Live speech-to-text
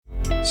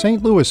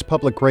St. Louis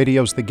Public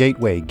Radio's The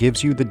Gateway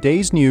gives you the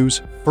day's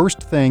news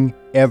first thing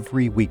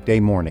every weekday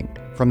morning.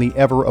 From the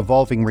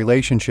ever-evolving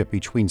relationship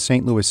between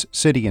St. Louis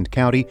City and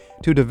County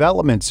to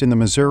developments in the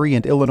Missouri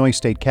and Illinois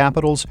state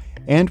capitals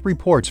and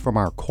reports from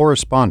our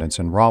correspondents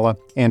in Rolla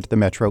and the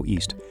Metro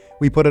East.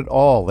 We put it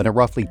all in a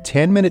roughly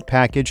 10-minute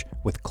package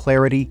with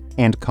clarity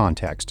and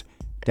context.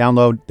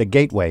 Download The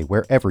Gateway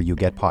wherever you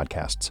get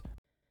podcasts.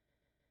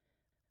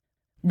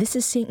 This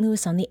is St.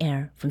 Louis on the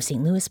Air from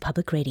St. Louis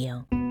Public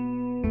Radio.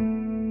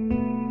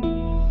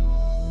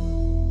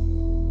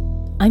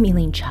 I'm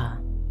Elaine Cha.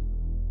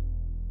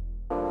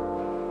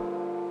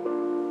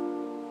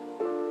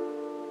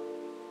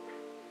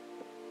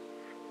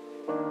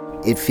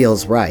 It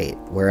feels right,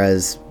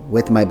 whereas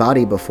with my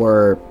body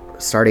before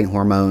starting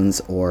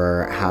hormones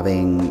or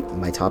having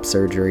my top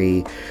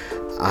surgery,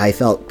 I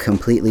felt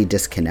completely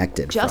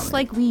disconnected Just from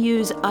like we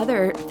use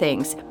other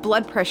things,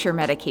 blood pressure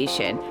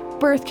medication,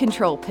 birth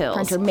control pills,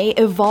 Parenthood may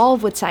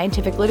evolve with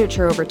scientific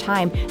literature over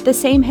time. The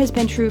same has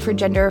been true for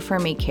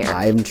gender-affirming care.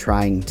 I'm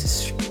trying to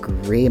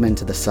scream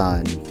into the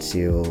sun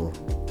to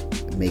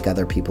make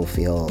other people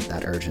feel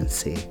that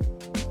urgency.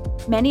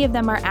 Many of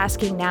them are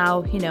asking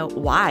now,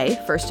 why?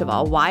 First of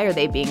all, why are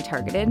they being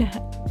targeted?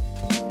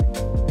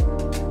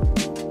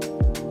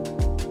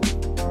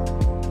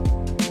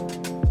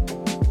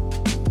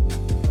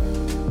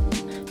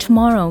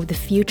 Tomorrow, the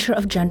future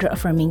of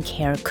gender-affirming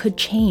care could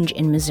change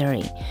in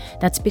Missouri.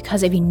 That's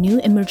because of a new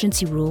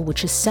emergency rule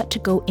which is set to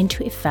go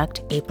into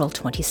effect April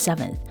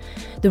 27th.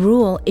 The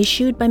rule,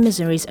 issued by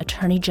Missouri's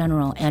Attorney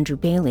General Andrew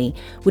Bailey,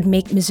 would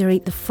make Missouri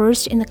the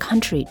first in the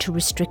country to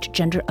restrict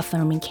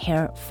gender-affirming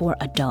care for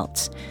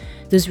adults.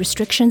 Those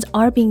restrictions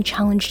are being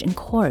challenged in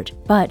court,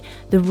 but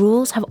the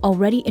rules have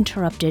already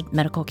interrupted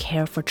medical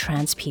care for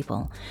trans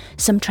people.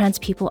 Some trans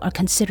people are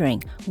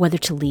considering whether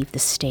to leave the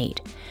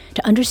state.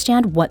 To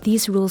understand what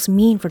these rules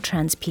mean for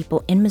trans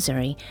people in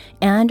Missouri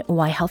and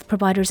why health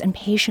providers and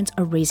patients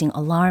are raising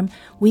alarm,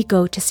 we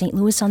go to St.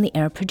 Louis on the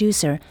Air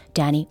producer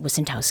Danny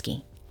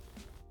Wysentowski.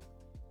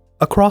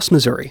 Across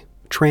Missouri,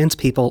 trans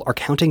people are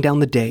counting down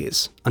the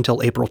days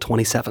until April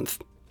 27th.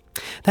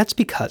 That's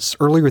because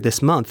earlier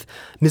this month,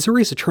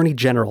 Missouri's Attorney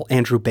General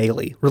Andrew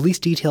Bailey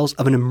released details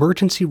of an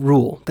emergency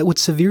rule that would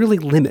severely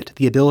limit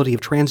the ability of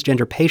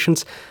transgender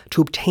patients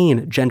to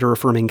obtain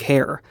gender-affirming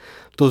care.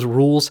 Those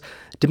rules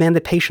demand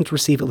that patients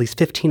receive at least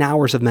 15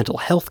 hours of mental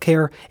health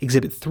care,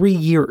 exhibit 3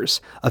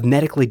 years of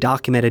medically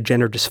documented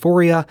gender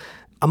dysphoria,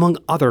 among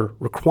other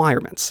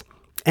requirements.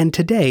 And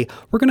today,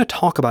 we're going to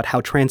talk about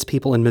how trans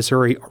people in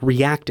Missouri are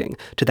reacting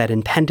to that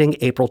impending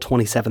April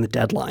 27th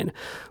deadline,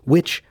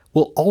 which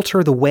will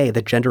alter the way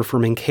that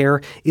gender-affirming care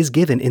is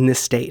given in this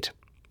state.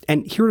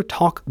 And here to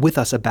talk with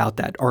us about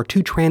that are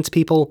two trans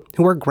people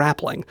who are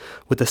grappling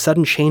with the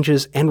sudden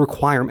changes and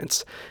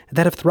requirements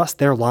that have thrust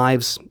their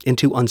lives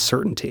into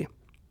uncertainty.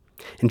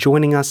 And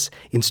joining us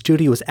in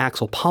studio is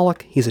Axel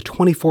Pollock. He's a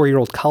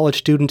 24-year-old college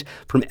student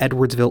from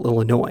Edwardsville,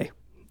 Illinois.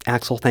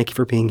 Axel, thank you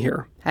for being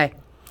here. Hi.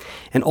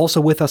 And also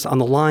with us on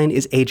the line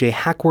is AJ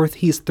Hackworth.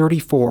 He's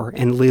 34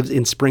 and lives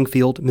in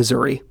Springfield,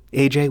 Missouri.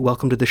 AJ,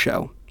 welcome to the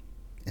show.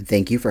 And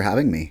thank you for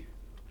having me.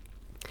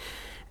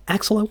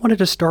 Axel, I wanted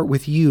to start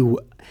with you.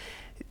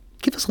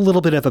 Give us a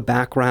little bit of a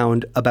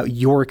background about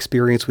your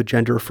experience with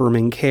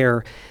gender-affirming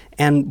care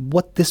and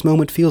what this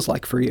moment feels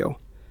like for you.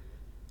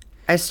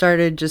 I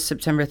started just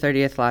September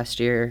 30th last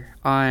year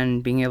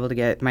on being able to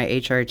get my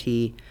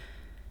HRT,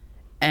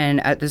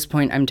 and at this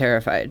point, I'm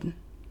terrified.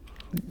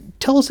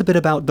 Tell us a bit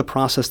about the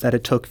process that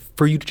it took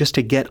for you just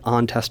to get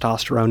on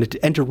testosterone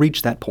and to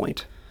reach that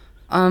point.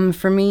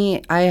 For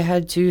me, I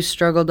had to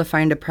struggle to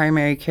find a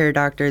primary care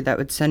doctor that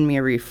would send me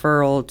a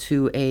referral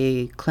to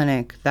a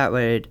clinic that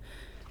would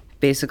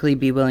basically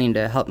be willing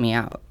to help me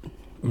out.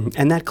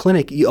 And that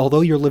clinic,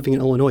 although you're living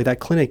in Illinois, that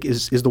clinic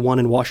is the one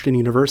in Washington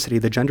University,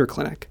 the gender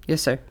clinic.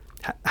 Yes, sir.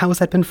 How has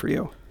that been for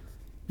you?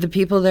 The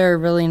people there are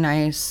really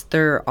nice.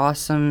 They're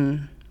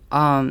awesome.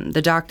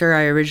 The doctor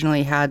I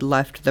originally had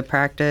left the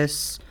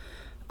practice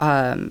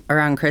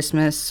around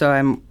Christmas,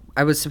 so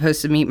I was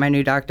supposed to meet my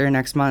new doctor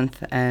next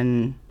month,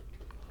 and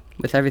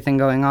with everything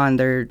going on,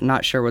 they're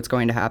not sure what's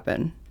going to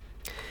happen.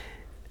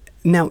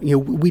 Now,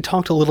 we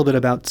talked a little bit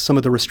about some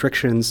of the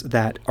restrictions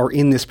that are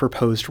in this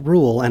proposed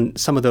rule, and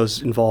some of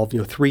those involve,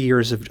 3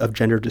 years of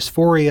gender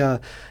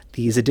dysphoria,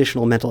 these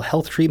additional mental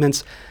health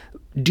treatments.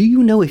 Do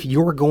you know if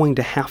you're going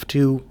to have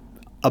to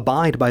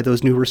abide by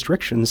those new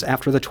restrictions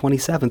after the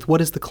 27th? What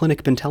has the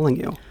clinic been telling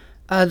you?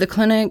 The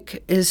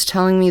clinic is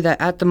telling me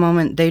that at the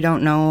moment they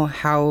don't know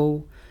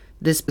how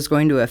this is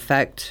going to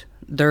affect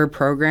their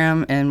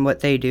program and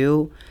what they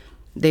do.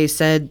 They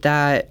said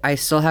that I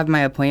still have my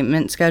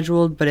appointment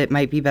scheduled, but it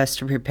might be best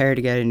to prepare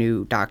to get a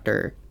new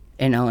doctor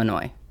in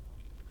Illinois.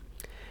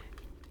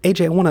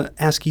 AJ, I want to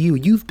ask you,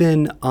 you've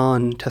been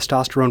on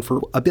testosterone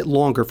for a bit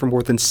longer, for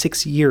more than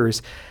 6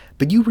 years,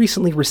 but you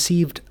recently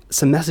received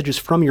some messages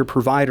from your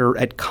provider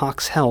at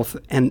Cox Health,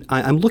 and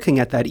I'm looking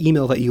at that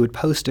email that you had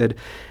posted,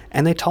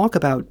 and they talk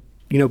about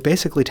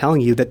basically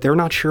telling you that they're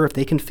not sure if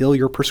they can fill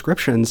your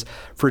prescriptions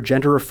for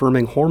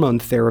gender-affirming hormone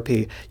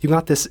therapy. You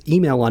got this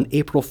email on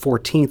April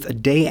 14th, a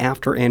day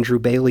after Andrew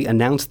Bailey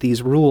announced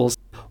these rules.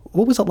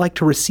 What was it like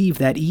to receive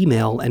that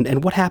email,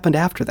 and what happened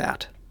after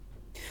that?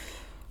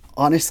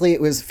 Honestly, it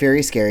was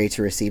very scary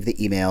to receive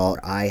the email.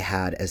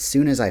 As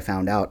soon as I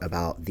found out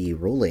about the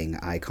ruling,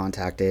 I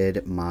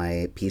contacted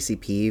my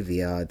PCP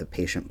via the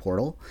patient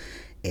portal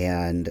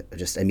and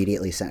just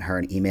immediately sent her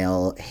an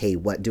email. Hey,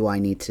 what do I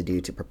need to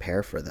do to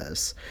prepare for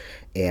this?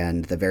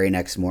 And the very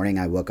next morning,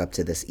 I woke up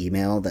to this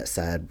email that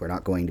said, we're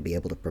not going to be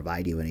able to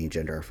provide you any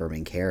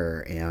gender-affirming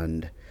care.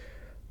 And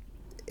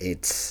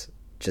it's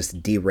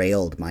just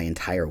derailed my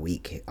entire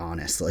week,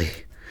 honestly.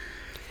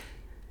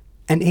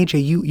 And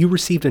AJ, you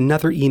received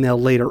another email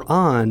later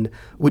on,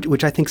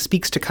 which I think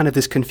speaks to kind of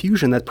this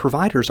confusion that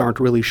providers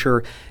aren't really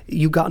sure.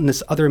 You gotten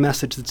this other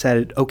message that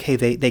said, okay,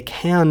 they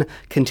can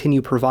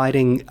continue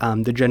providing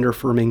the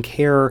gender-affirming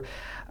care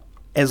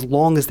as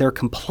long as they're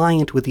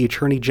compliant with the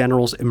Attorney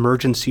General's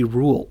emergency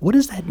rule. What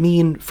does that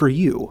mean for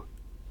you?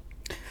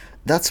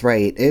 That's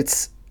right.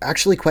 It's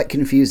actually quite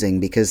confusing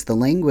because the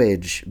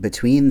language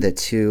between the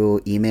two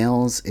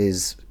emails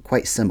is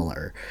quite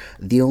similar.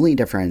 The only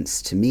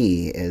difference to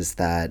me is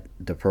that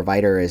the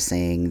provider is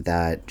saying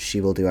that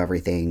she will do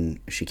everything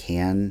she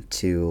can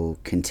to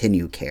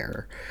continue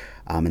care,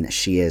 and that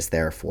she is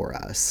there for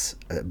us.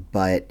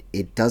 But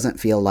it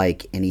doesn't feel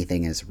like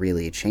anything is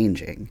really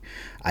changing.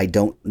 I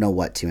don't know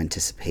what to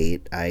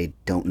anticipate. I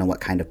don't know what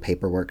kind of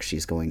paperwork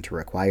she's going to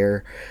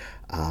require.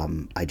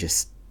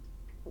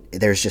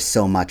 There's just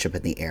so much up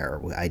in the air.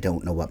 I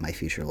don't know what my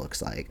future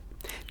looks like.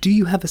 Do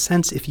you have a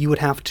sense if you would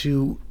have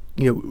to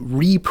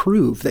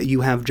reprove that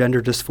you have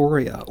gender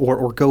dysphoria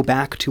or go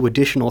back to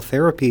additional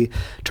therapy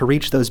to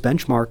reach those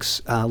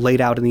benchmarks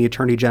laid out in the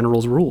Attorney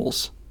General's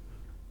rules?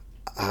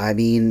 I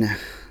mean,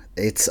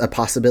 it's a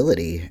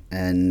possibility,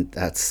 and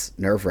that's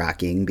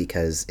nerve-wracking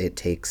because it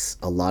takes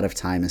a lot of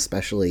time,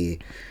 especially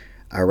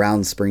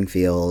around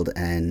Springfield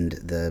and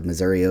the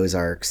Missouri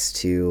Ozarks,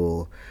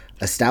 to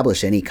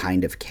establish any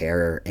kind of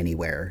care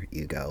anywhere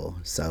you go.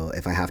 So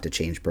if I have to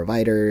change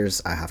providers,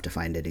 I have to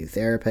find a new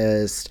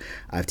therapist,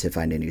 I have to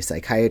find a new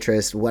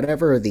psychiatrist,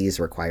 whatever these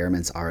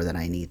requirements are that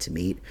I need to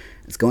meet,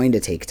 it's going to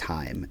take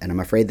time. And I'm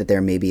afraid that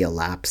there may be a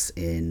lapse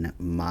in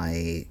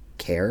my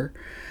care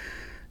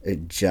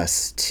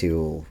just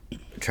to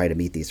try to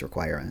meet these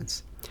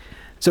requirements.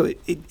 So,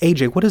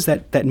 AJ, what does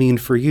that mean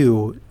for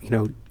you,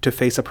 to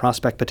face a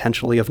prospect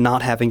potentially of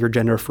not having your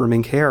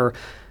gender-affirming care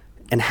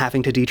and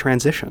having to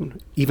detransition,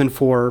 even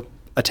for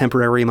a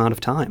temporary amount of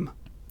time?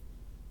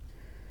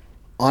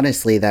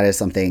 Honestly, that is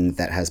something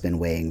that has been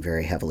weighing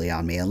very heavily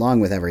on me, along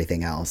with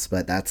everything else.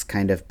 But that's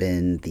kind of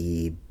been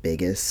the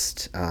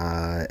biggest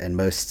and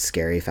most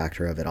scary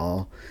factor of it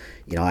all.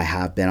 I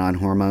have been on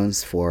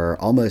hormones for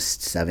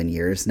almost 7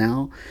 years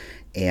now,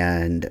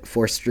 and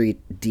forced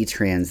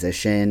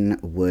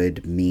detransition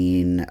would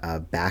mean a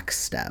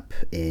backstep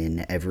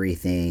in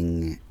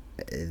everything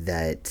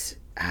that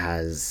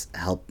has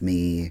helped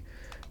me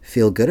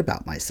feel good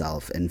about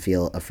myself and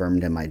feel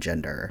affirmed in my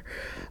gender.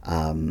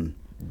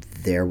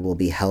 There will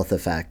be health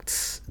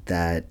effects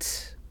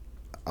that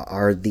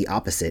are the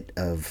opposite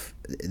of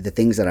the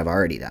things that I've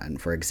already done.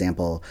 For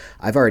example,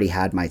 I've already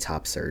had my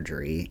top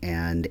surgery,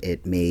 and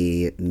it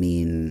may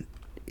mean,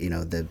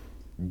 the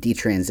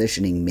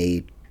detransitioning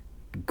may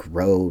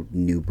grow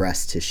new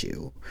breast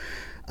tissue.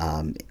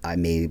 I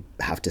may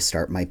have to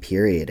start my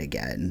period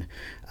again.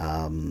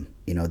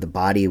 The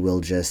body will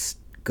just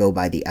go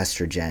by the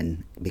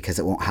estrogen because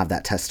it won't have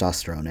that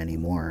testosterone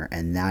anymore,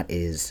 and that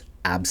is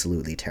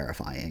absolutely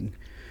terrifying.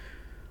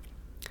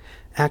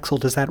 Axel,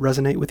 does that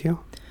resonate with you?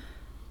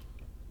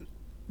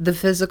 The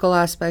physical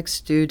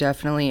aspects do,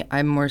 definitely.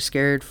 I'm more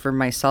scared for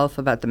myself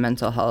about the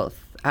mental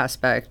health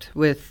aspect.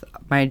 With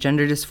my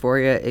gender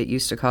dysphoria, it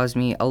used to cause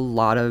me a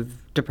lot of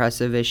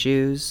depressive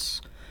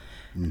issues.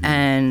 Mm-hmm.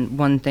 And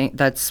one thing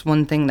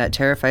that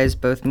terrifies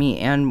both me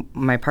and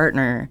my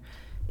partner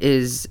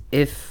is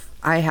if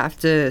I have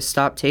to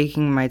stop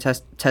taking my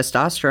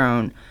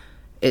testosterone,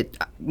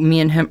 me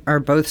and him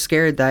are both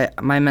scared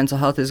that my mental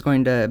health is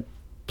going to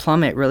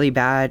plummet really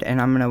bad,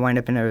 and I'm going to wind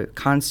up in a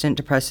constant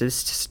depressive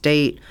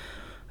state,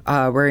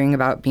 worrying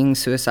about being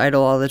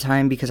suicidal all the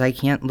time because I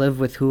can't live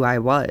with who I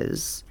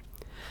was.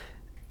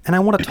 And I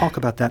want to talk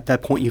about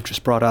that point you've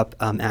just brought up,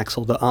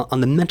 Axel,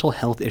 on the mental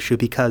health issue,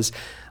 because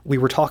we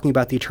were talking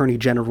about the Attorney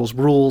General's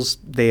rules.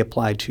 They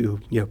apply to,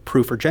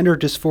 proof for gender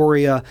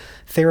dysphoria,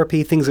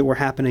 therapy, things that were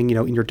happening,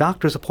 in your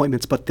doctor's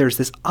appointments. But there's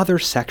this other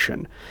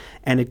section,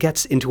 and it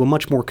gets into a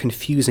much more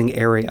confusing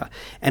area.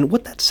 And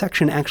what that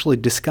section actually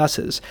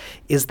discusses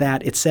is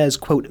that it says,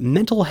 quote,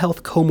 mental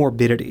health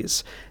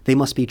comorbidities, they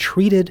must be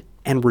treated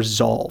and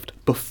resolved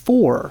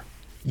before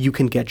you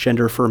can get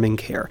gender-affirming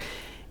care.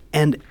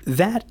 And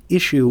that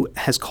issue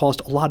has caused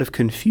a lot of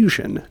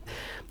confusion.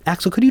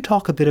 Axel, could you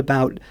talk a bit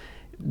about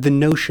the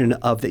notion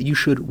of that you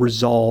should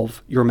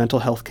resolve your mental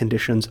health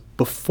conditions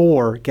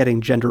before getting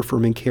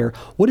gender-affirming care?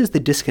 What is the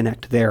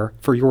disconnect there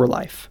for your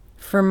life?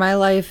 For my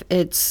life,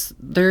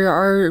 there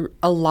are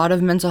a lot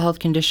of mental health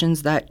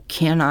conditions that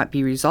cannot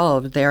be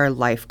resolved. They are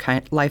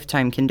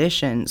lifetime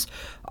conditions.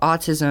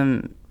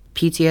 Autism,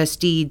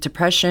 PTSD,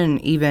 depression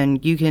even.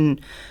 You can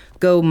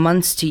go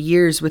months to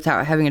years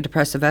without having a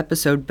depressive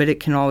episode, but it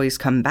can always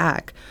come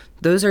back.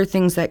 Those are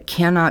things that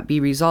cannot be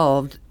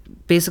resolved.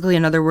 Basically,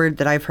 another word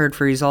that I've heard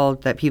for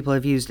resolved that people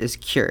have used is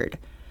cured.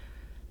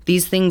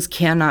 These things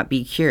cannot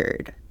be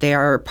cured. They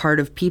are a part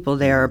of people.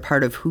 They are a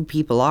part of who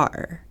people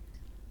are.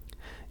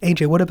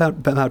 AJ, what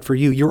about for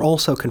you? You're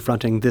also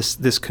confronting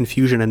this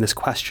confusion and this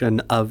question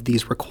of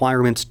these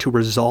requirements to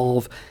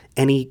resolve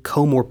any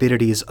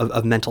comorbidities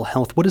of mental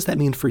health. What does that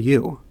mean for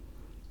you?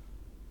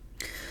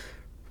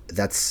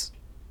 That's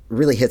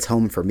really hits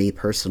home for me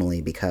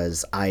personally,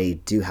 because I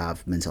do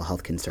have mental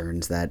health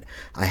concerns that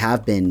I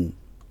have been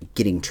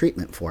getting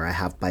treatment for. I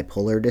have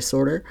bipolar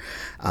disorder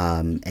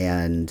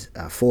and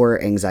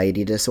 4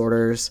 anxiety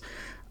disorders.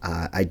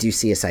 I do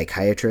see a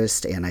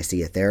psychiatrist and I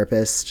see a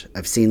therapist.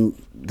 I've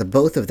seen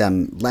both of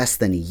them less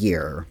than a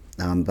year,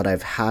 but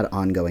I've had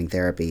ongoing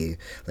therapy,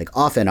 like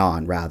off and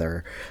on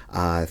rather,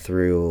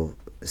 through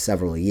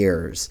several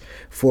years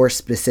for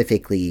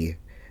specifically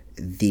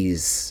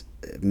these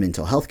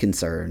mental health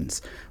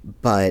concerns.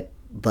 But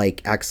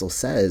like Axel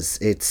says,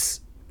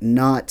 it's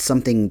not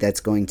something that's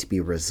going to be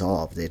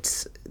resolved.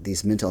 It's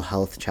these mental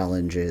health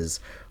challenges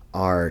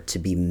are to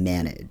be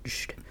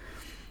managed.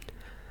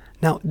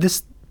 Now,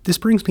 this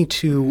brings me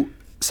to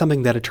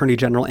something that Attorney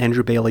General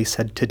Andrew Bailey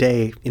said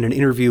today in an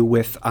interview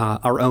with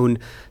our own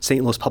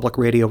St. Louis Public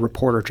Radio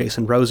reporter,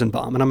 Jason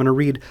Rosenbaum. And I'm going to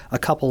read a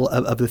couple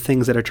of the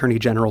things that Attorney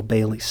General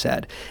Bailey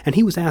said. And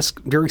he was asked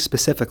very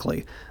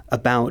specifically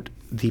about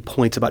the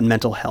points about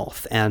mental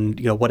health and,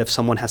 what if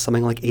someone has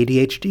something like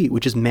ADHD,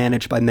 which is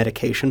managed by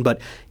medication but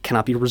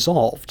cannot be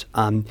resolved.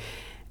 And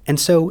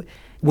so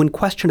when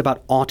questioned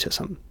about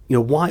autism,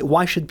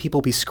 why should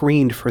people be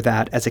screened for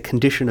that as a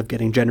condition of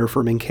getting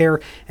gender-affirming care?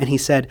 And he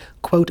said,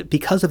 quote,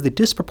 because of the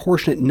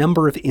disproportionate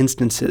number of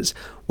instances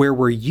where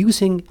we're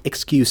using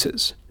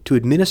excuses to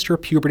administer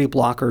puberty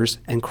blockers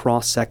and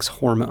cross-sex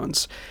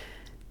hormones.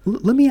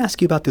 Let me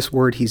ask you about this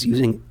word he's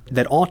using,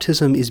 that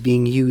autism is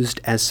being used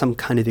as some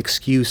kind of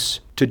excuse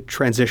to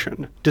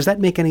transition. Does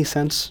that make any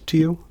sense to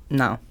you?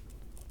 No.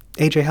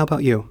 AJ, how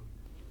about you?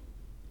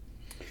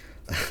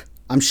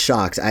 I'm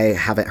shocked. I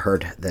haven't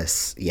heard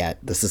this yet.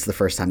 This is the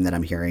first time that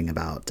I'm hearing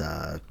about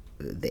the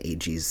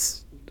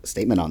AG's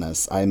statement on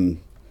this.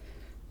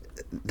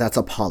 That's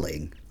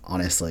appalling,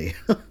 honestly.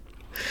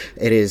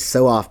 It is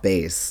so off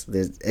base.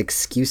 The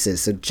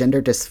excuses. So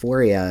gender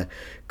dysphoria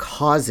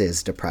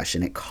causes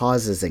depression. It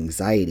causes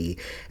anxiety.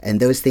 And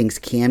those things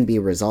can be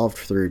resolved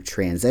through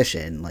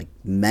transition. Like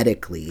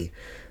medically,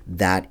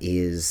 that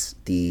is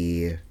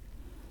the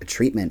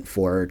treatment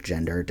for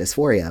gender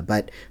dysphoria.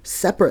 But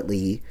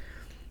separately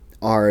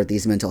are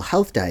these mental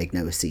health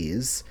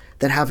diagnoses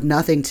that have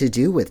nothing to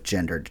do with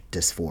gender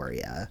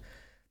dysphoria.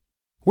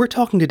 We're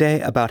talking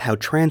today about how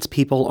trans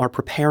people are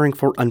preparing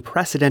for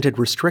unprecedented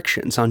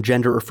restrictions on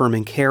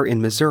gender-affirming care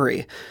in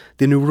Missouri.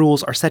 The new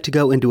rules are set to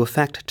go into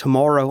effect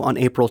tomorrow on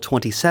April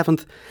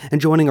 27th, and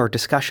joining our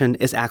discussion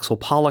is Axel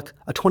Pollock,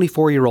 a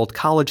 24-year-old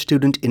college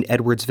student in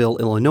Edwardsville,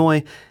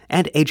 Illinois,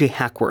 and AJ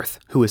Hackworth,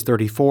 who is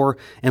 34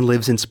 and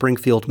lives in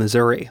Springfield,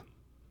 Missouri.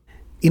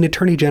 In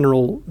Attorney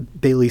General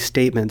Bailey's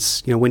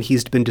statements, when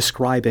he's been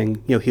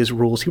describing, his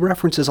rules, he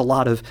references a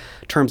lot of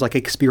terms like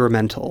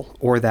experimental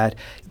or that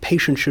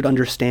patients should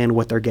understand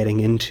what they're getting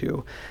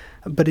into.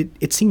 But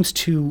it seems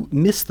to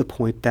miss the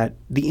point that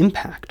the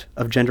impact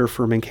of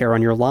gender-affirming care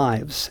on your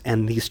lives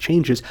and these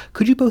changes.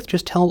 Could you both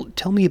just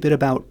tell me a bit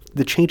about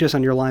the changes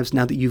on your lives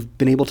now that you've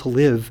been able to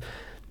live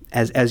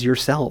as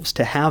yourselves,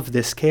 to have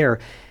this care?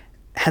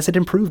 Has it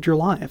improved your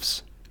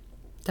lives?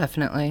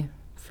 Definitely.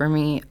 For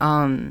me,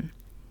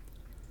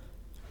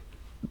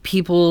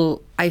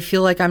 I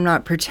feel like I'm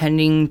not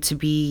pretending to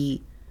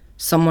be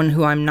someone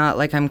who I'm not.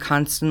 Like I'm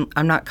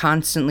not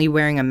constantly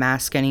wearing a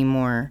mask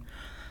anymore.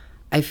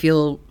 I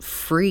feel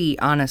free,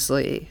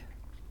 honestly.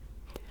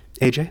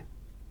 AJ?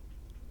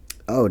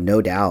 Oh,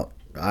 no doubt.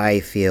 I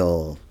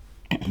feel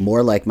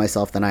more like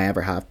myself than I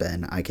ever have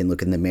been. I can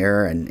look in the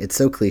mirror, and it's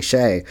so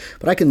cliche,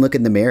 but I can look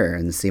in the mirror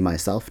and see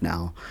myself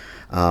now.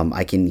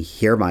 I can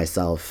hear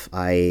myself.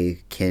 I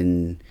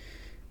can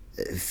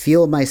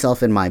feel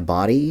myself in my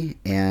body,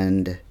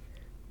 and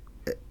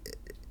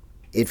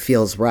it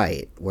feels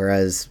right.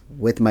 Whereas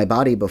with my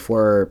body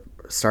before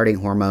starting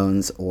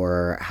hormones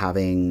or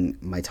having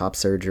my top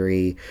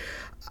surgery,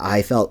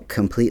 I felt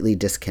completely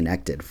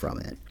disconnected from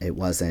it. It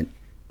wasn't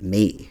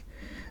me.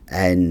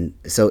 And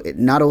so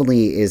not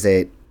only is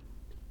it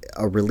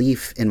a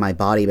relief in my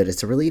body, but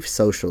it's a relief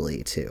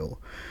socially too.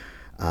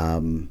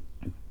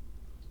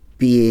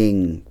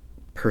 Being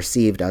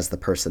perceived as the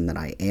person that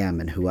I am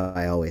and who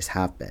I always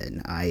have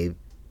been.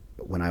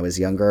 When I was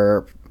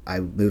younger, I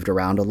moved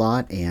around a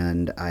lot,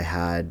 and I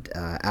had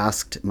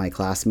asked my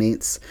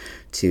classmates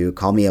to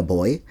call me a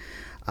boy,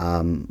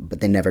 but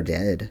they never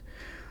did.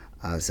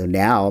 So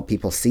now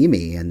people see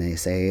me and they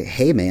say,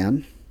 "Hey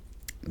man,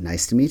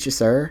 nice to meet you,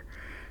 sir."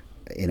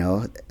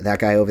 that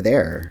guy over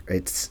there.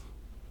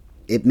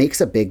 It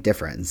makes a big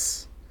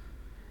difference.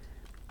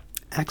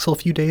 Axel, a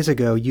few days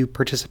ago, you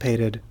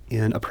participated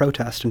in a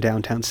protest in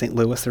downtown St.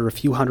 Louis. There were a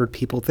few hundred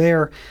people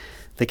there.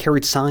 They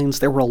carried signs.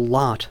 There were a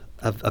lot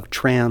of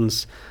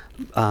trans,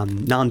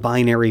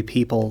 non-binary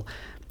people.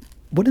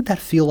 What did that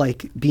feel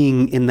like,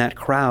 being in that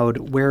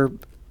crowd where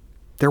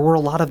there were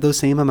a lot of those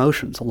same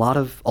emotions, a lot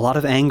of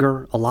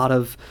anger, a lot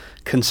of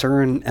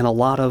concern, and a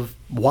lot of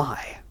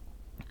why?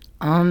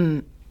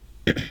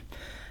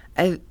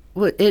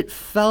 It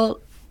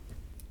felt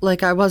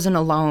like I wasn't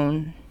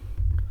alone.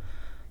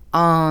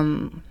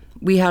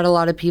 We had a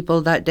lot of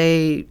people that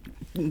day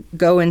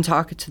go and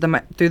talk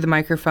to through the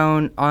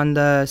microphone on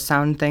the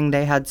sound thing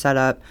they had set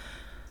up,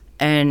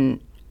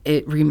 and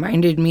it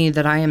reminded me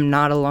that I am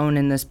not alone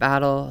in this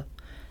battle,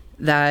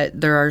 that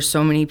there are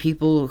so many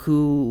people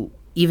who,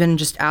 even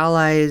just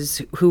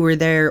allies who were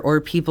there, or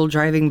people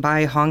driving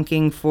by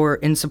honking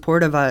in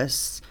support of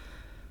us.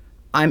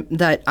 I'm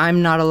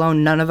not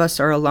alone. None of us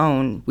are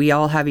alone. We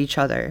all have each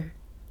other.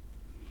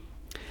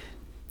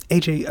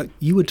 AJ,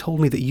 you had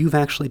told me that you've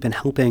actually been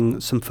helping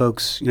some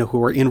folks,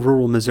 who are in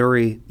rural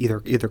Missouri,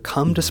 either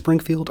come to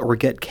Springfield or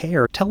get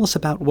care. Tell us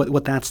about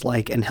what that's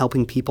like, and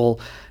helping people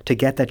to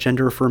get that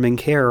gender-affirming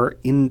care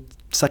in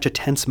such a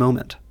tense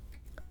moment.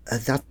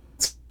 That's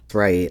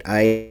right.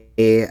 I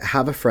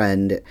have a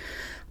friend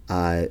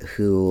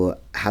who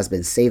has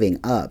been saving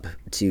up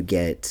to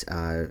get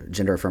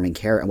gender-affirming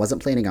care and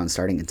wasn't planning on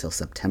starting until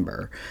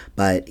September.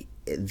 But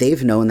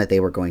they've known that they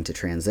were going to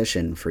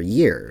transition for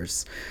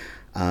years.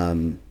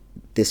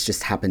 This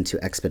just happened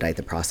to expedite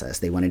the process.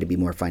 They wanted to be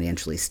more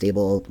financially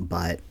stable,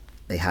 but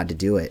they had to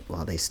do it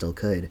while they still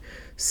could.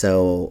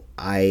 So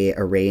I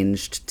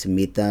arranged to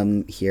meet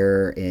them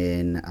here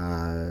in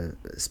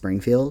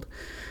Springfield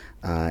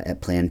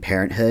at Planned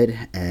Parenthood,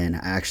 and I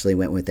actually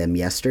went with them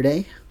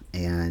yesterday,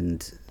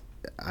 and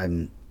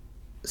I'm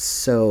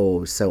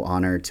so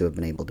honored to have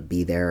been able to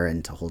be there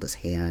and to hold his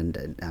hand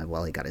and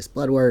while he got his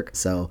blood work.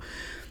 So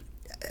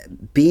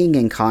being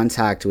in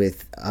contact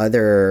with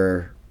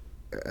other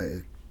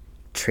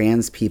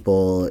trans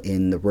people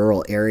in the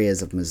rural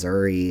areas of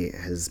Missouri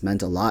has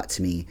meant a lot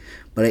to me,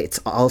 but it's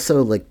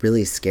also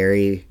really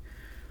scary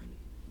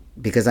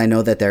because I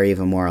know that they're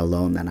even more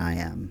alone than I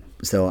am.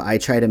 So I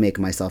try to make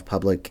myself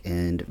public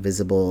and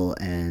visible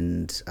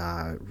and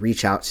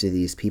reach out to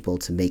these people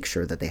to make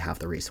sure that they have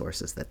the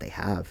resources that they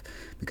have,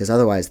 because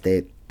otherwise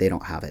they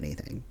don't have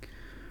anything.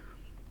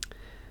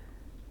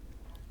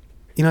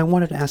 I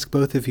wanted to ask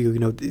both of you,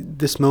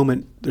 this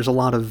moment, there's a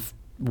lot of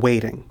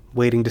waiting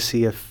to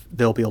see if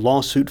there'll be a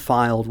lawsuit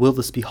filed, will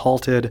this be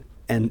halted,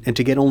 and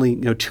to get only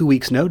 2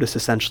 weeks notice,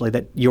 essentially,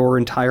 that your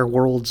entire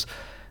worlds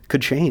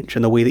could change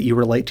in the way that you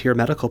relate to your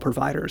medical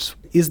providers.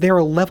 Is there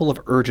a level of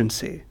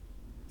urgency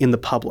in the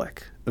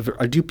public?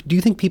 Do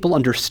you think people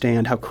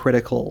understand how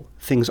critical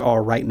things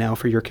are right now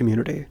for your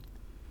community?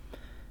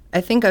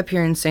 I think up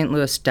here in St.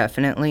 Louis,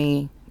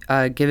 definitely,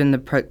 given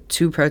the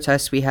two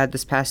protests we had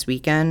this past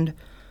weekend,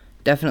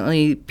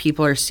 definitely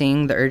people are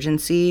seeing the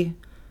urgency.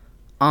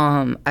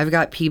 I've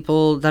got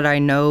people that I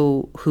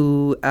know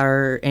who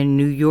are in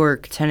New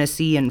York,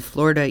 Tennessee, and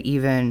Florida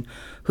even,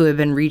 who have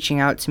been reaching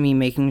out to me,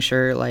 making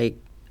sure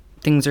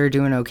things are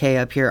doing okay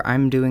up here.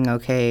 I'm doing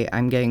okay.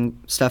 I'm getting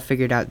stuff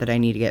figured out that I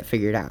need to get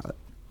figured out.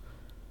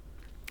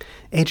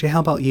 AJ,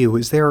 how about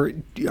you?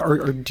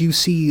 Do you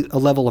see a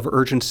level of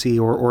urgency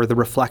or the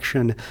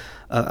reflection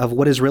of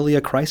what is really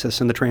a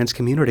crisis in the trans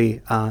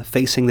community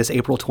facing this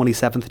April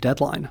 27th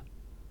deadline?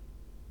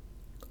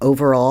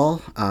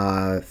 Overall,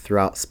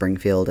 throughout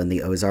Springfield and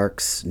the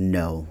Ozarks,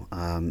 no.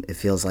 It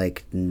feels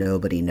like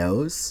nobody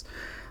knows.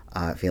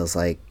 It feels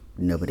like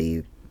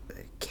nobody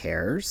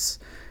cares.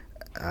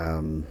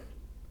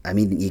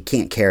 You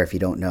can't care if you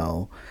don't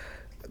know.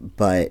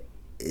 But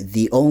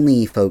the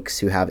only folks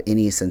who have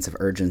any sense of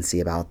urgency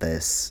about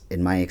this,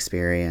 in my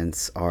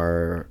experience,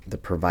 are the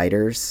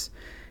providers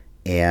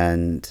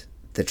and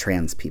the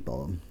trans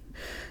people.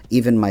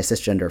 Even my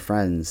cisgender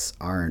friends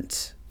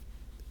aren't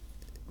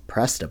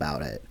pressed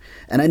about it.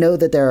 And I know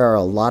that there are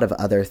a lot of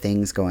other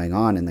things going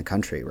on in the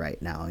country right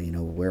now.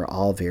 We're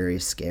all very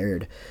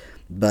scared,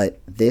 but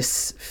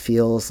this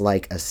feels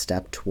like a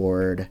step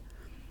toward,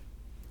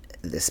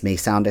 this may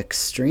sound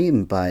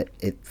extreme, but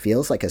it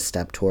feels like a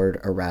step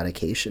toward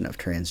eradication of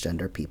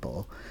transgender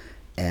people.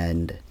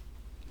 And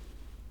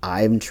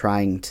I'm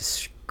trying to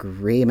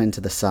scream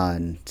into the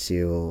sun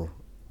to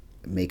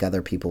make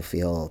other people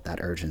feel that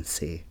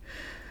urgency.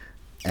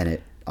 And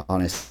it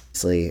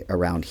honestly,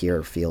 around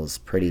here, feels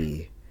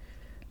pretty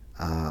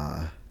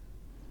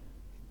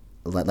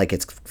like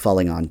it's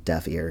falling on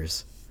deaf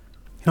ears.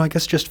 I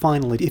guess just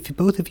finally, if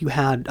both of you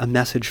had a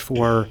message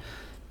for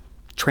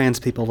trans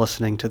people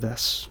listening to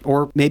this,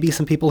 or maybe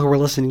some people who are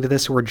listening to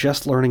this who are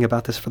just learning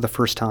about this for the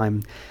first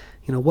time,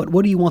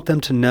 what do you want them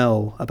to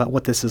know about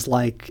what this is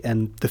like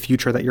and the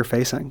future that you're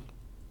facing?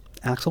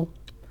 Axel?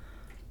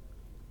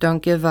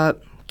 Don't give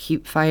up.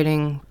 Keep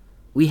fighting.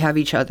 We have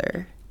each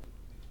other.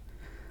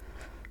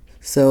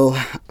 So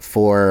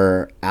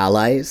for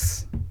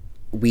allies,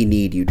 we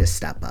need you to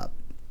step up.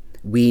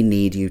 we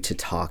need you to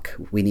talk.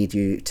 We need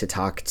you to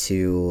talk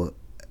to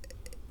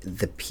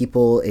the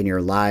people in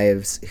your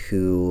lives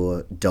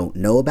who don't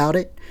know about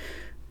it.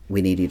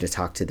 We need you to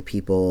talk to the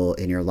people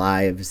in your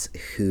lives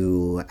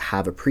who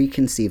have a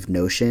preconceived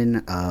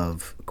notion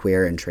of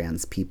queer and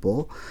trans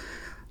people,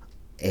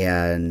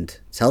 and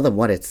tell them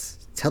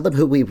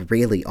who we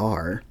really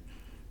are.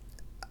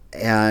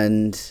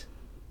 And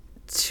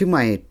to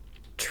my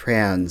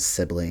trans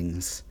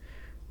siblings,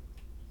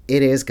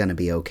 it is going to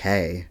be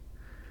okay.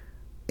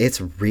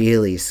 It's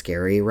really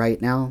scary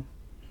right now,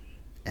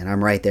 and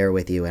I'm right there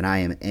with you, and I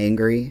am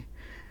angry,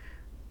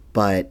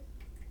 but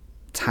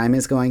time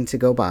is going to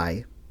go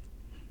by,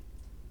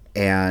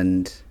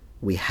 and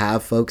we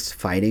have folks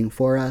fighting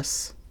for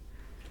us,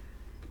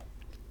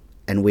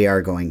 and we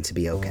are going to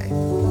be okay.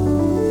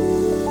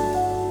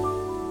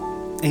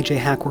 AJ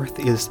Hackworth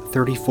is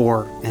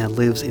 34 and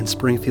lives in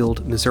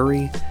Springfield,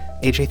 Missouri.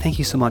 AJ, thank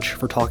you so much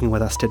for talking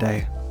with us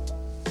today.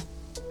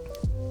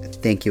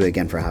 Thank you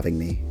again for having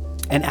me.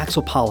 And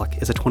Axel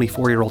Pollock is a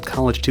 24-year-old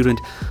college student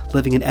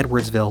living in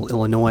Edwardsville,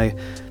 Illinois.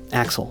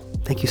 Axel,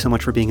 thank you so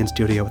much for being in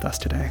studio with us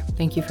today.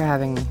 Thank you for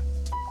having me.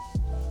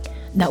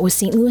 That was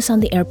St. Louis on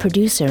the Air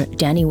producer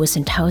Danny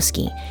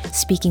Wysentowski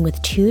speaking with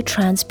two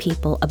trans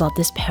people about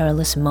this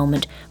perilous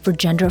moment for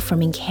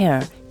gender-affirming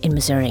care in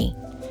Missouri.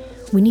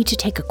 We need to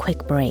take a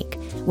quick break.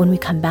 When we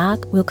come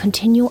back, we'll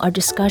continue our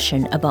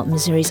discussion about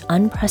Missouri's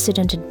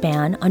unprecedented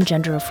ban on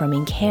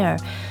gender-affirming care,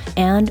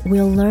 and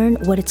we'll learn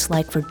what it's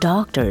like for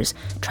doctors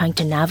trying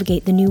to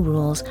navigate the new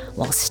rules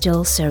while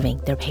still serving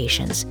their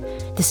patients.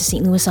 This is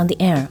St. Louis on the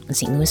Air on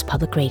St. Louis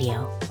Public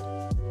Radio.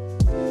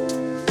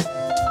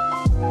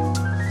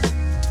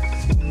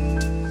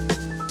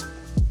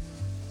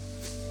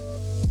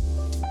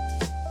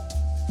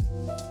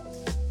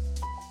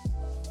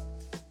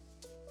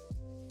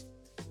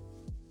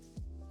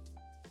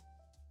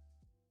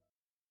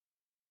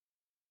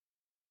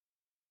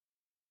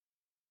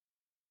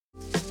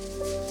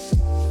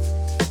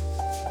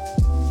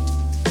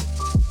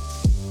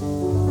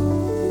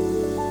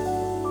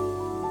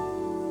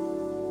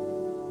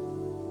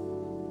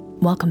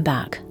 Welcome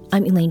back.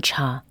 I'm Elaine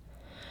Cha.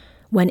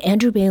 When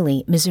Andrew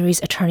Bailey,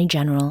 Missouri's Attorney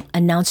General,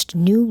 announced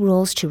new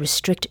rules to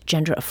restrict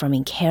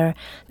gender-affirming care,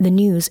 the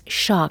news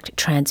shocked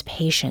trans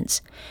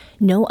patients.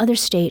 No other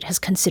state has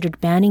considered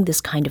banning this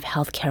kind of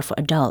health care for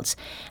adults,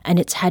 and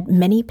it's had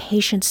many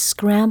patients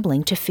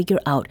scrambling to figure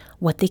out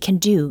what they can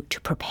do to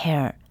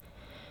prepare.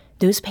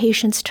 Those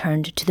patients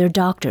turned to their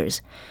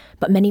doctors,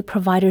 but many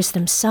providers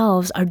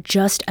themselves are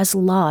just as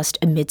lost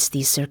amidst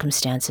these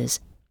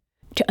circumstances.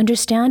 To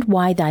understand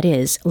why that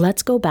is,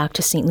 let's go back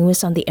to St.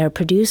 Louis on the Air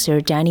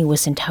producer Danny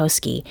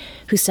Wysentowski,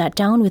 who sat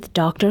down with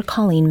Dr.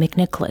 Colleen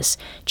McNicholas,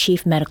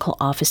 Chief Medical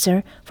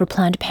Officer for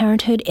Planned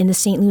Parenthood in the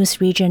St. Louis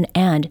region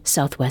and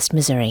Southwest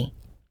Missouri.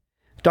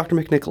 Dr.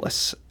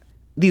 McNicholas,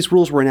 these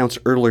rules were announced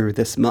earlier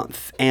this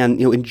month,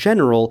 and in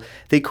general,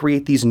 they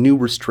create these new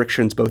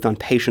restrictions both on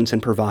patients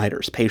and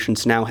providers.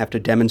 Patients now have to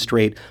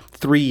demonstrate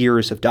 3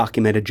 years of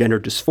documented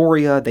gender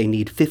dysphoria. They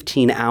need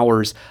 15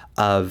 hours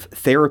of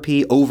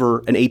therapy over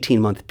an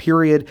 18-month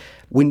period.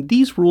 When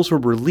these rules were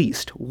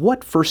released,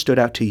 what first stood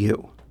out to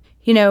you?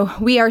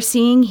 We are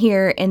seeing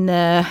here in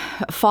the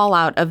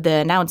fallout of the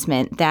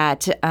announcement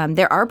that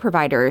there are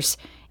providers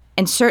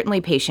and certainly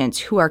patients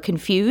who are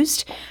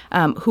confused,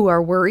 who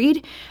are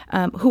worried,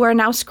 who are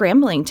now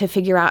scrambling to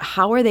figure out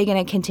how are they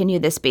going to continue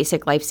this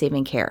basic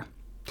life-saving care.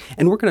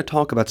 And we're going to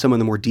talk about some of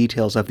the more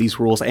details of these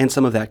rules and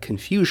some of that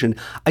confusion.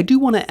 I do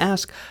want to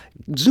ask,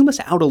 zoom us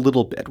out a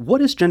little bit. What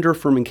does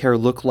gender-affirming care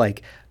look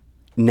like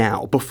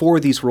now, before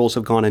these rules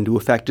have gone into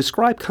effect?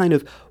 Describe kind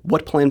of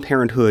what Planned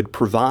Parenthood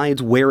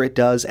provides, where it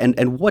does,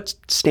 and what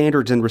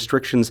standards and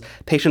restrictions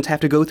patients have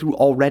to go through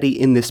already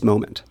in this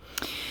moment.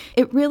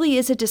 It really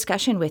is a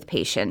discussion with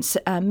patients,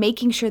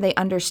 making sure they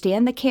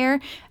understand the care,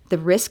 the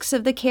risks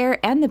of the care,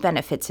 and the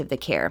benefits of the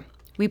care.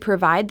 We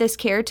provide this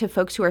care to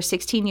folks who are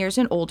 16 years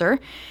and older.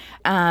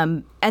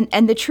 And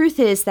the truth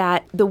is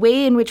that the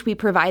way in which we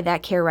provide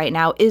that care right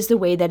now is the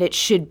way that it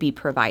should be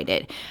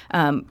provided,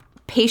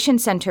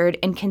 patient-centered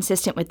and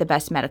consistent with the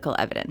best medical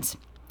evidence.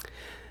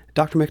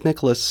 Dr.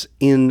 McNicholas,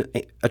 in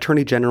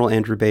Attorney General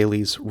Andrew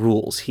Bailey's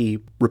rules, he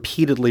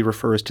repeatedly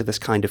refers to this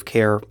kind of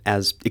care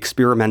as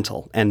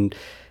experimental and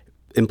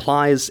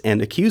implies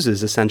and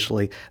accuses,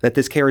 essentially, that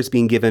this care is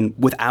being given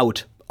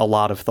without a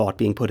lot of thought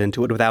being put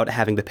into it, without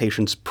having the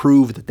patients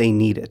prove that they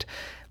need it.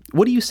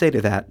 What do you say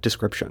to that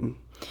description?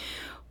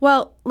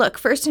 Well, look,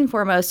 first and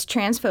foremost,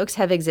 trans folks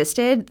have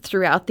existed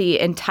throughout the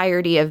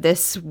entirety of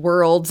this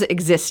world's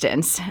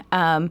existence.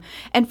 And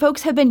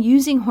folks have been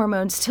using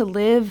hormones to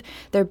live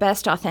their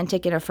best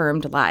authentic and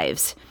affirmed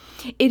lives.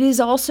 It is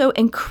also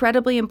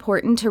incredibly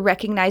important to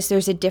recognize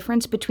there's a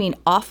difference between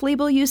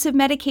off-label use of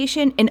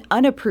medication and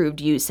unapproved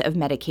use of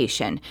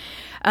medication.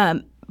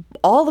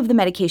 All of the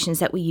medications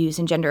that we use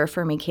in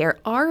gender-affirming care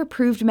are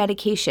approved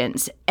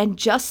medications. And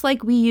just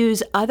like we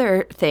use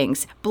other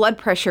things, blood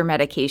pressure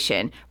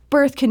medication,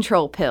 birth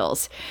control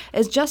pills.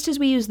 Just as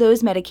we use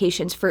those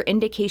medications for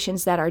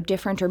indications that are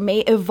different or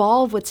may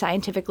evolve with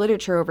scientific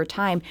literature over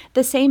time,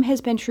 the same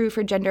has been true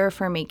for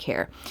gender-affirming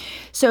care.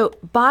 So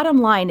bottom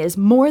line is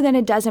more than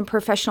a dozen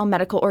professional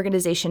medical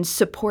organizations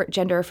support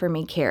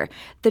gender-affirming care.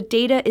 The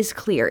data is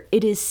clear.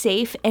 It is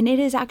safe, and it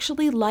is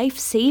actually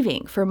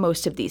life-saving for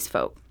most of these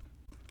folks.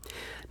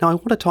 Now, I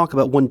want to talk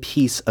about one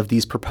piece of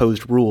these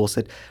proposed rules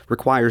that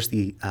requires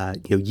the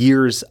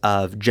years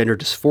of gender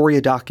dysphoria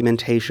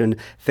documentation,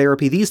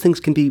 therapy. These things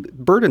can be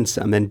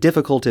burdensome and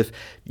difficult if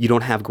you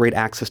don't have great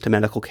access to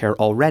medical care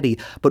already.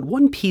 But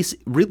one piece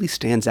really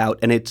stands out,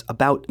 and it's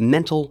about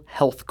mental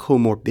health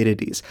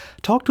comorbidities.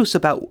 Talk to us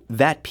about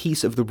that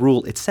piece of the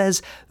rule. It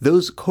says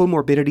those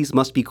comorbidities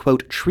must be,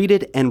 quote,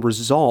 treated and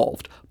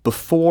resolved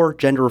before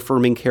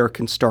gender-affirming care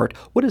can start.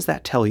 What does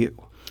that tell you?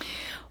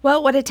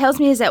 Well, what it tells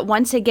me is that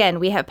once again,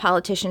 we have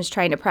politicians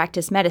trying to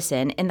practice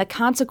medicine, and the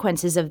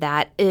consequences of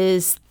that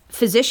is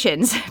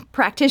physicians,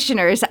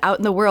 practitioners out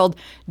in the world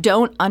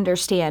don't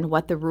understand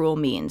what the rule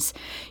means.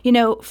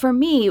 For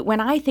me,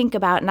 when I think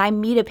about and I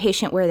meet a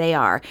patient where they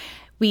are,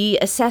 we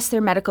assess their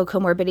medical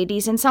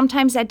comorbidities, and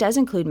sometimes that does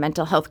include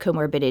mental health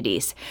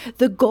comorbidities.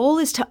 The goal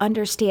is to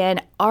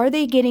understand, are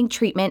they getting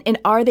treatment and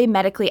are they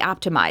medically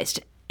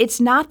optimized? It's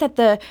not that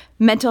the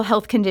mental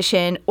health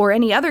condition or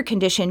any other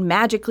condition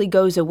magically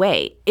goes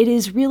away. It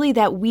is really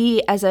that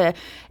we, in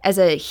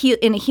a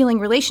healing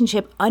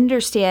relationship,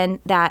 understand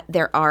that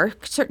there are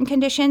certain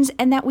conditions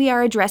and that we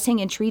are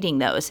addressing and treating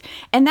those.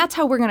 And that's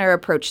how we're going to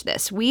approach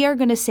this. We are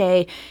going to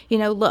say,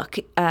 look,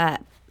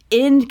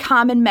 in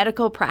common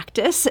medical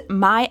practice,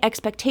 my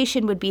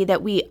expectation would be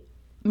that we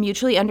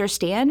mutually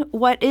understand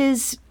what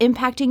is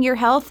impacting your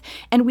health,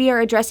 and we are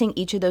addressing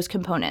each of those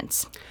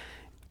components.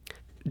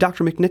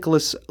 Dr.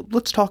 McNicholas,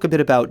 let's talk a bit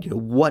about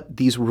what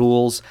these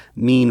rules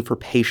mean for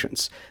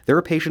patients. There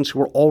are patients who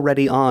are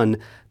already on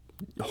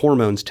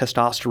hormones,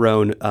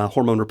 testosterone,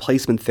 hormone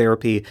replacement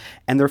therapy,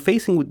 and they're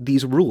facing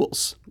these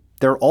rules.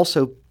 There are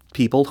also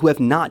people who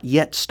have not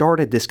yet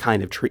started this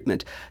kind of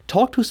treatment.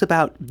 Talk to us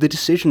about the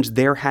decisions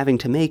they're having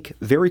to make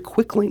very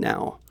quickly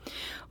now.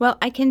 Well,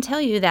 I can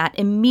tell you that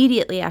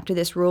immediately after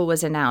this rule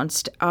was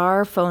announced,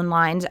 our phone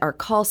lines, our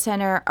call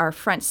center, our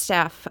front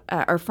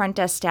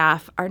desk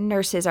staff, our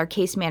nurses, our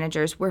case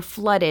managers were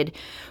flooded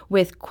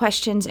with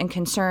questions and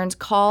concerns,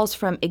 calls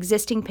from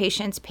existing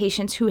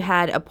patients who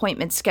had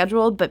appointments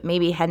scheduled but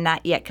maybe had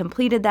not yet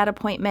completed that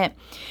appointment.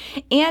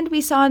 And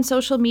we saw on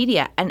social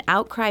media an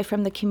outcry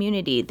from the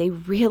community. They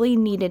really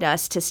needed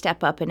us to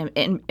step up and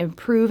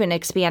improve and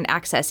expand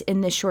access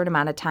in this short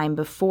amount of time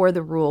before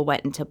the rule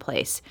went into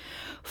place.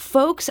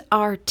 Folks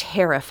are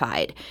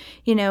terrified.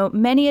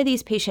 Many of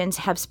these patients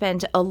have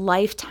spent a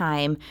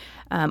lifetime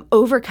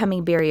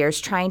overcoming barriers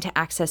trying to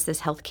access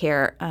this health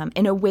care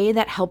in a way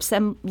that helps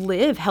them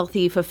live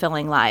healthy,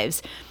 fulfilling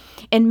lives.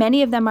 And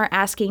many of them are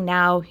asking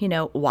now,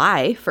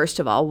 why? First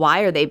of all,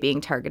 why are they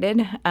being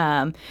targeted?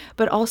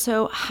 But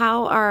also,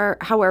 how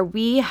are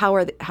we? How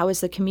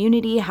is the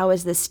community? How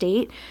is the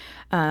state?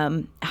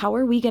 How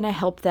are we going to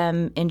help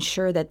them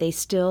ensure that they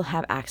still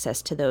have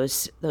access to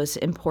those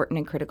important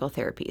and critical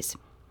therapies?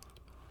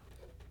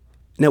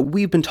 Now,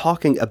 we've been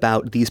talking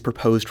about these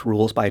proposed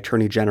rules by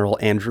Attorney General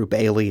Andrew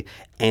Bailey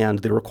and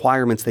the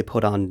requirements they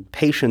put on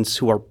patients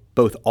who are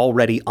both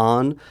already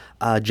on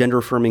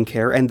gender-affirming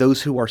care and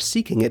those who are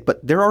seeking it.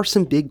 But there are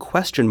some big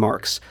question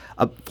marks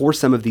for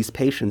some of these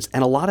patients,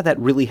 and a lot of that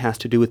really has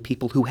to do with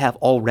people who have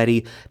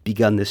already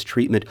begun this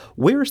treatment.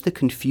 Where's the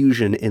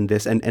confusion in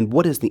this, and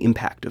what is the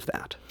impact of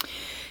that?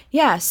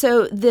 Yeah,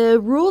 so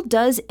the rule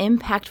does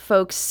impact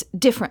folks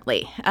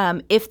differently.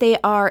 If they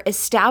are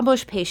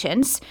established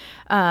patients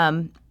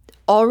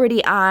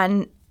already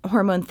on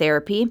hormone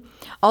therapy,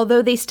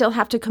 although they still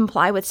have to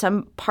comply with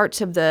some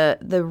parts of the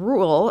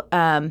rule,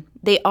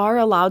 they are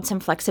allowed some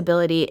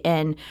flexibility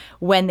in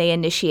when they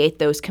initiate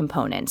those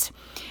components.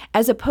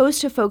 As opposed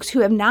to folks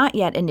who have not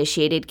yet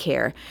initiated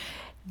care,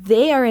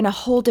 they are in a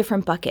whole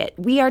different bucket.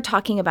 We are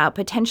talking about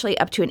potentially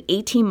up to an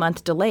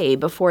 18-month delay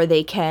before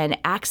they can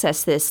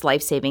access this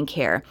life-saving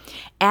care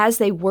as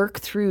they work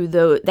through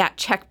that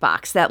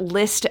checkbox, that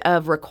list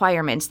of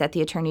requirements that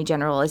the Attorney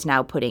General is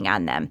now putting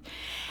on them.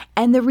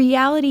 And the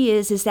reality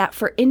is that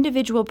for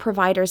individual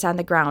providers on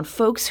the ground,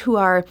 folks who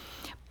are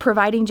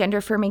providing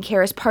gender-affirming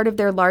care as part of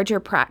their larger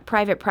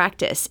private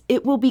practice,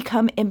 it will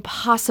become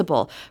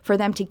impossible for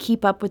them to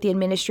keep up with the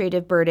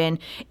administrative burden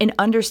and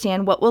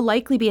understand what will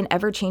likely be an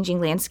ever-changing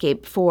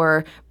landscape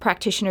for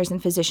practitioners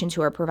and physicians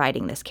who are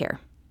providing this care.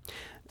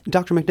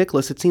 Dr.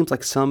 McNicholas, it seems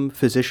like some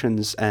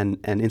physicians and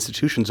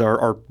institutions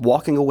are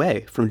walking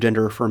away from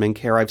gender-affirming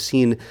care. I've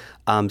seen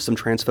some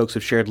trans folks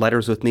have shared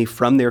letters with me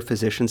from their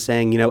physicians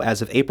saying,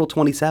 as of April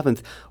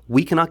 27th,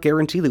 we cannot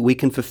guarantee that we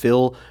can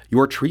fulfill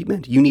your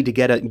treatment. You need to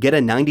get a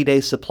 90-day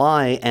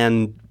supply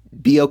and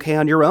be okay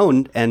on your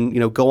own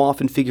and, go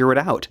off and figure it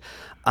out.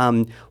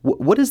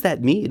 What does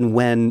that mean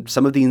when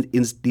some of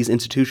these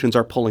institutions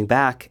are pulling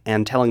back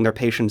and telling their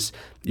patients,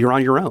 you're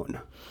on your own?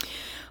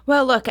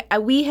 Well, look,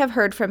 we have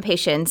heard from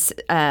patients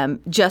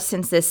just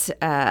since this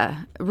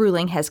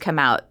ruling has come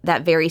out,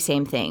 that very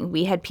same thing.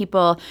 We had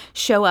people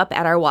show up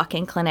at our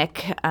walk-in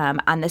clinic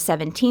on the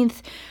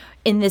 17th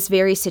in this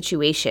very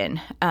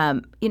situation.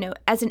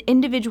 As an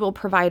individual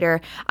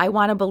provider, I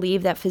want to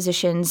believe that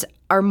physicians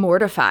are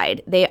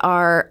mortified. They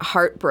are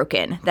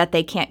heartbroken that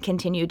they can't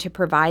continue to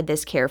provide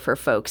this care for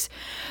folks.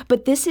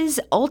 But this is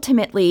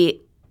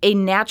ultimately a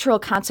natural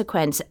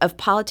consequence of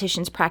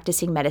politicians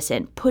practicing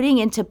medicine, putting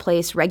into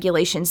place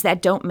regulations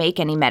that don't make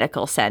any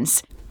medical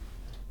sense.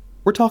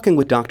 We're talking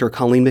with Dr.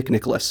 Colleen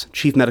McNicholas,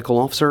 Chief Medical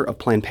Officer of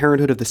Planned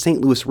Parenthood of the St.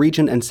 Louis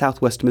region and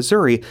Southwest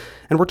Missouri,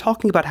 and we're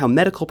talking about how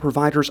medical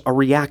providers are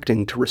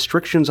reacting to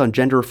restrictions on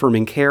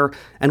gender-affirming care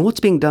and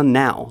what's being done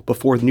now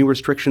before the new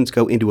restrictions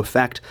go into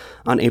effect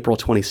on April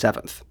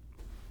 27th.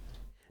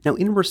 Now,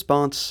 in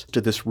response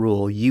to this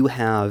rule, you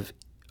have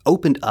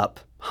opened up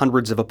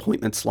hundreds of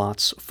appointment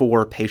slots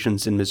for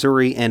patients in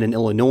Missouri and in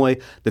Illinois,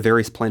 the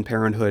various Planned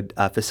Parenthood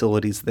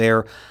facilities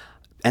there,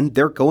 and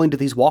they're going to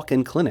these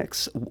walk-in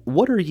clinics.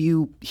 What are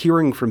you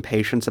hearing from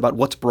patients about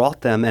what's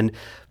brought them and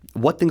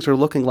what things are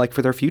looking like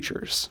for their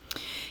futures?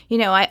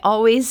 I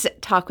always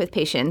talk with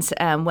patients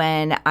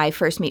when I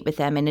first meet with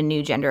them in a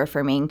new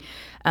gender-affirming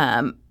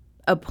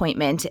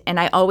appointment, and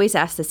I always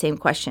ask the same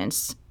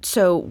questions.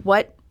 So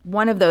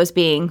one of those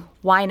being,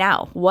 why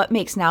now? What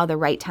makes now the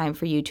right time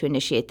for you to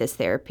initiate this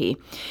therapy?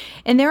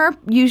 And there are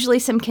usually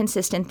some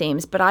consistent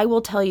themes, but I will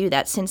tell you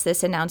that since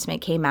this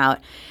announcement came out,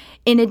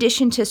 in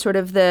addition to sort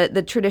of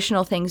the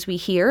traditional things we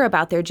hear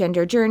about their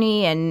gender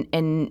journey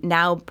and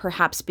now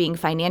perhaps being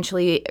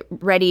financially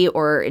ready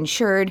or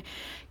insured,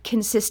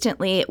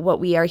 consistently what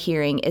we are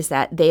hearing is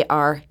that they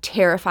are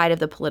terrified of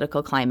the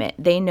political climate.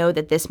 They know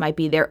that this might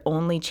be their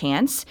only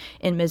chance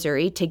in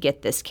Missouri to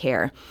get this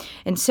care.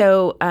 And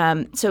so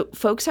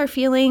folks are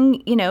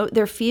feeling,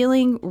 they're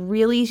feeling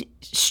really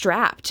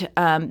strapped.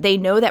 They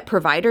know that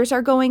providers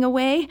are going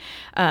away.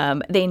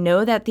 They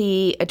know that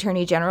the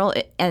Attorney General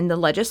and the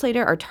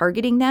legislator are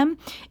targeting them.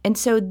 And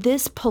so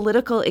this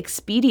political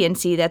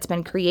expediency that's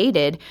been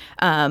created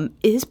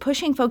is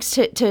pushing folks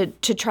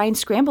to try and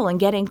scramble and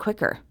get in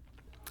quicker.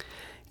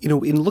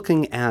 In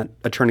looking at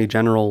Attorney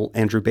General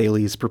Andrew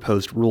Bailey's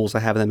proposed rules, I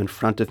have them in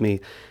front of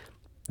me,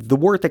 the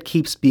word that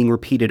keeps being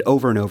repeated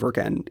over and over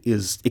again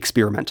is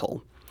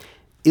experimental.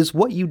 Is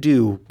what you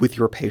do with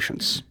your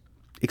patients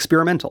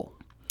experimental?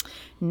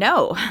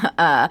 No.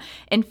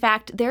 In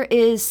fact, there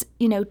is,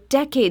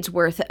 decades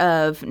worth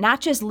of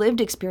not just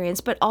lived experience,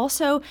 but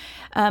also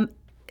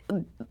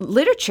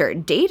literature,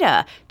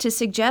 data to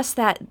suggest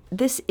that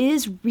this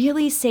is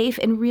really safe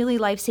and really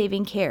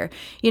life-saving care.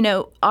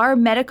 Our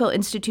medical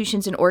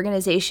institutions and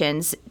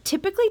organizations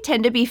typically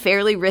tend to be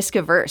fairly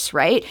risk-averse,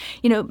 right?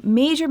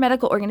 Major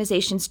medical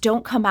organizations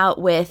don't come out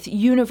with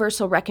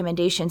universal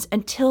recommendations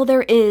until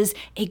there is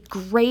a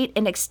great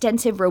and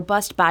extensive,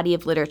 robust body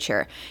of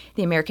literature.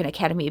 The American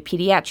Academy of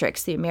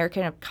Pediatrics, the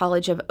American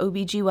College of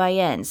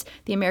OBGYNs,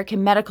 the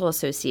American Medical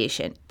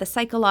Association, the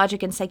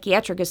Psychologic and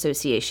Psychiatric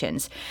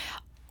Associations.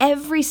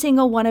 Every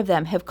single one of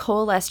them have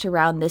coalesced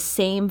around the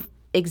same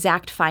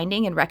exact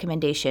finding and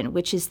recommendation,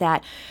 which is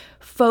that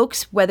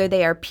folks, whether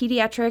they are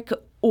pediatric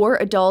or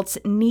adults,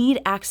 need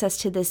access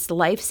to this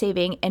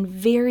life-saving and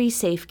very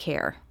safe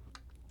care.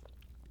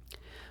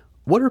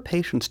 What are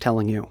patients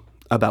telling you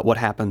about what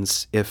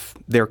happens if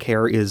their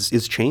care is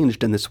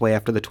changed in this way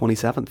after the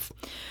 27th?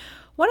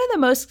 One of the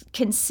most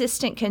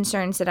consistent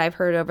concerns that I've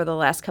heard over the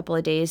last couple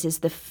of days is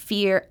the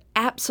fear,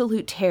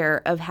 absolute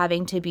terror of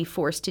having to be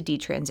forced to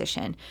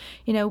detransition.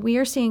 We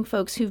are seeing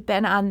folks who've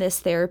been on this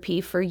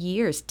therapy for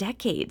years,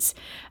 decades,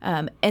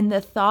 and the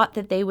thought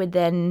that they would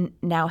then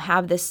now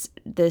have this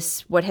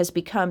what has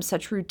become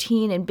such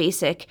routine and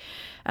basic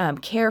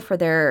care for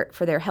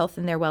their health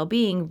and their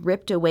well-being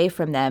ripped away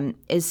from them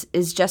is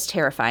just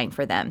terrifying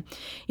for them.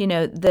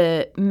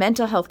 The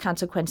mental health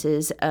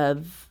consequences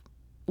of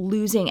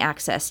losing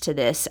access to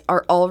this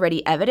are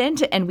already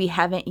evident, and we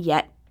haven't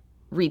yet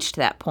reached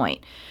that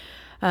point.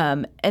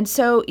 And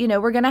so,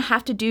 we're going to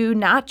have to do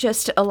not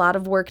just a lot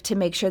of work to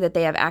make sure that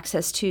they have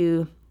access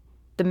to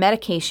the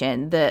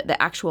medication,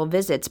 the actual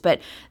visits,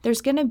 but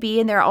there's going to be,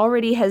 and there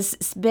already has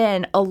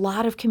been, a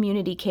lot of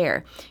community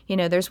care.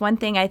 There's one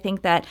thing I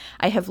think that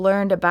I have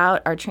learned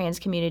about our trans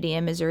community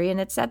in Missouri, and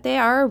it's that they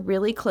are a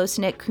really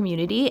close-knit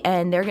community,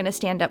 and they're going to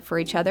stand up for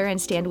each other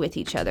and stand with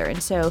each other.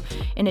 And so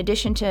in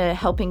addition to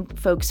helping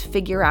folks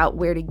figure out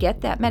where to get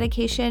that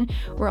medication,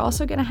 we're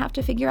also going to have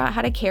to figure out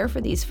how to care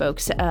for these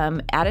folks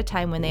at a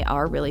time when they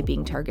are really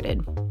being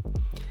targeted.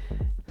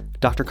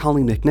 Dr.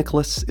 Colleen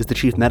McNicholas is the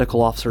Chief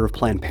Medical Officer of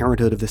Planned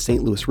Parenthood of the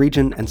St. Louis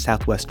region and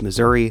Southwest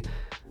Missouri.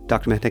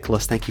 Dr.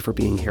 McNicholas, thank you for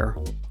being here.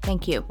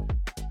 Thank you.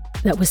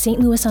 That was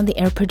St. Louis on the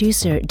Air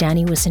producer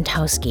Danny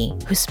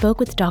Wysentowski, who spoke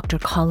with Dr.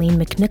 Colleen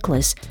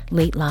McNicholas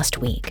late last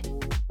week.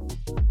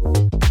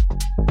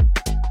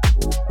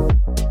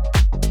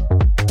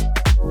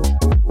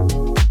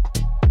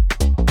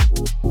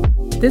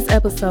 This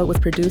episode was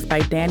produced by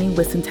Danny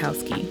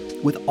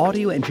Wysentowski, with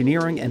audio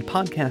engineering and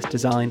podcast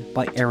design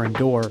by Aaron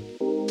Dorr.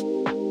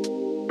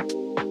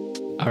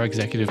 Our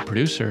executive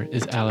producer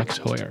is Alex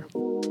Hoyer.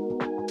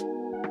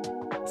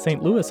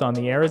 St. Louis on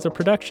the Air is a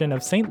production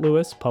of St.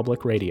 Louis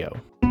Public Radio.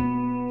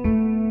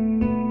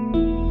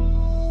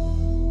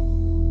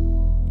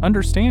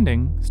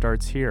 Understanding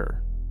starts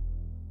here.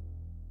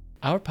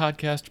 Our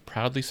podcast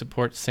proudly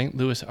supports St.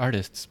 Louis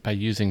artists by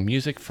using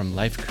music from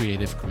Life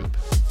Creative Group.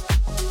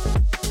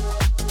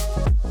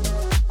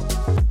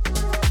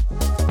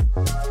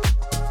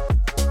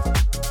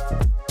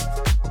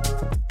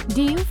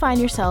 Do you find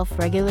yourself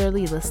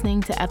regularly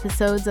listening to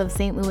episodes of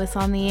St. Louis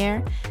on the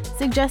Air?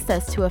 Suggest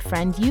us to a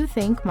friend you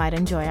think might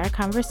enjoy our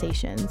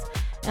conversations,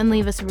 and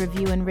leave us a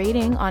review and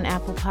rating on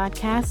Apple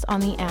Podcasts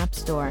on the App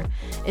Store.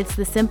 It's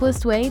the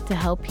simplest way to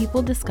help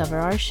people discover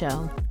our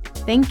show.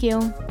 Thank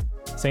you.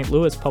 St.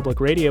 Louis Public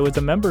Radio is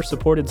a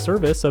member-supported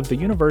service of the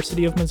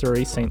University of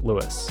Missouri St.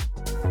 Louis.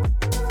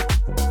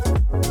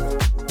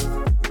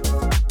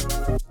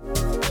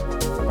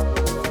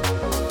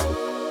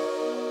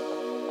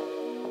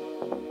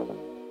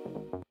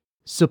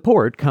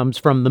 Support comes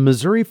from the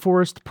Missouri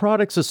Forest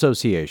Products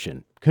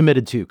Association,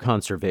 committed to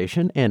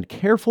conservation and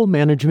careful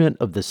management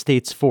of the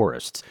state's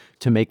forests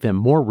to make them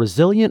more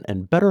resilient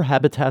and better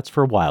habitats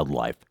for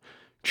wildlife.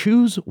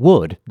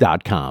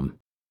 ChooseWood.com.